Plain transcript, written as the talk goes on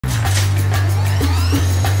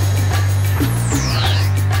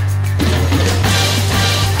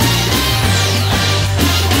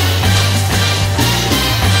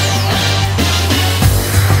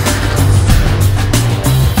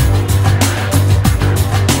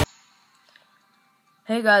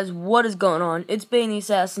Hey guys, what is going on? It's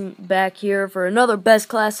BaneTheAssassin back here for another best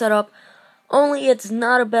class setup. Only it's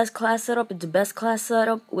not a best class setup, it's a best class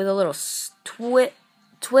setup with a little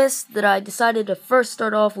twist that I decided to first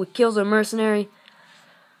start off with Killzone Mercenary.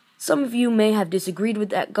 Some of you may have disagreed with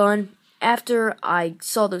that gun. After I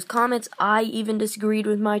saw those comments, I even disagreed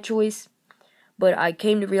with my choice. But I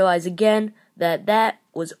came to realize again that that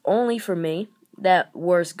was only for me, that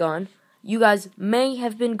worst gun. You guys may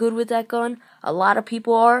have been good with that gun. A lot of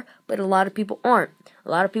people are, but a lot of people aren't.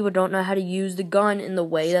 A lot of people don't know how to use the gun in the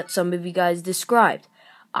way that some of you guys described.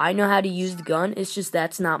 I know how to use the gun, it's just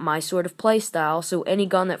that's not my sort of playstyle, so any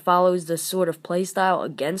gun that follows the sort of playstyle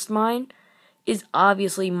against mine is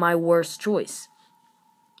obviously my worst choice.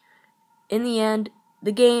 In the end,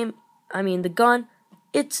 the gun,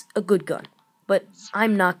 it's a good gun, but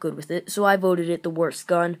I'm not good with it, so I voted it the worst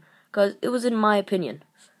gun, because it was in my opinion.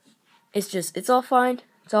 It's all fine,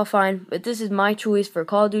 but this is my choice for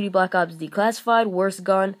Call of Duty Black Ops Declassified, worst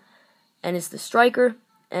gun, and it's the Striker,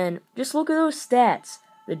 and just look at those stats.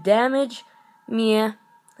 The damage, yeah,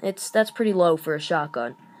 that's pretty low for a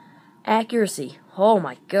shotgun. Accuracy, oh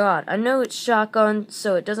my god, I know it's shotgun,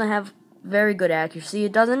 so it doesn't have very good accuracy,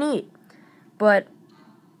 it doesn't need, but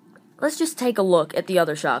let's just take a look at the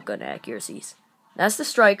other shotgun accuracies. That's the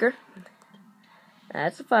Striker,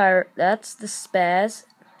 that's the Fire, that's the Spaz,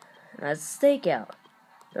 that's the Stakeout.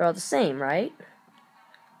 They're all the same, right?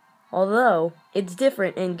 Although, it's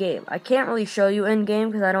different in-game. I can't really show you in-game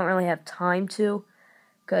because I don't really have time to.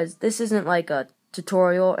 Because this isn't like a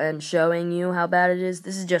tutorial and showing you how bad it is.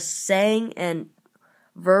 This is just saying and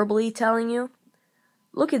verbally telling you.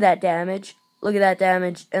 Look at that damage,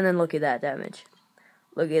 and then look at that damage.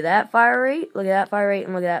 Look at that fire rate, and look at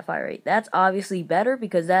that fire rate. That's obviously better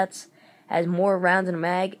because has more rounds in a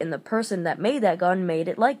mag, and the person that made that gun made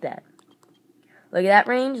it like that. Look at that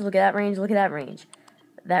range, look at that range, look at that range.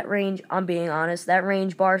 That range, I'm being honest, that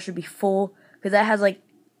range bar should be full, because that has like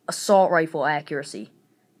assault rifle accuracy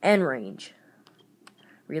and range.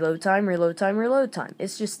 Reload time, reload time, reload time.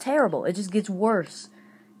 It's just terrible. It just gets worse.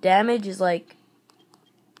 Damage is like,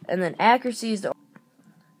 and then accuracy is the...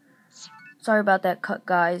 Sorry about that cut,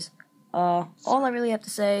 guys. All I really have to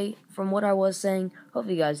say from what I was saying,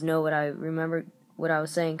 hopefully you guys know what I remember, what I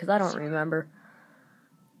was saying, because I don't remember.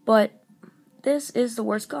 But this is the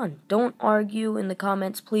worst gun. Don't argue in the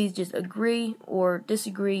comments. Please just agree or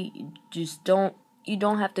disagree. You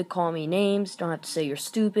don't have to call me names. Don't have to say you're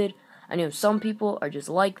stupid. I know some people are just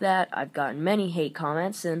like that. I've gotten many hate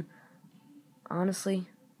comments, and honestly,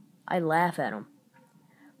 I laugh at them.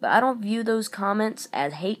 But I don't view those comments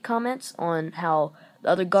as hate comments on how the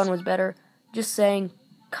other gun was better. Just saying,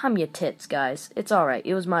 calm your tits, guys. It's alright.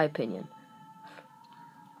 It was my opinion.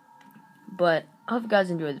 But I hope you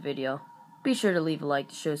guys enjoyed the video. Be sure to leave a like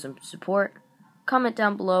to show some support. Comment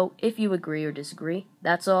down below if you agree or disagree.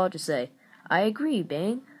 That's all. Just say, I agree,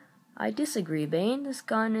 Bane. I disagree, Bane. This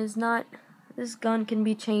gun can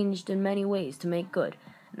be changed in many ways to make good.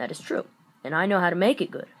 And that is true. And I know how to make it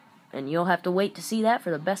good. And you'll have to wait to see that for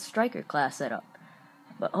the best Striker class setup.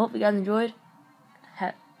 But I hope you guys enjoyed.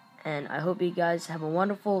 And I hope you guys have a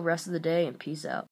wonderful rest of the day, and peace out.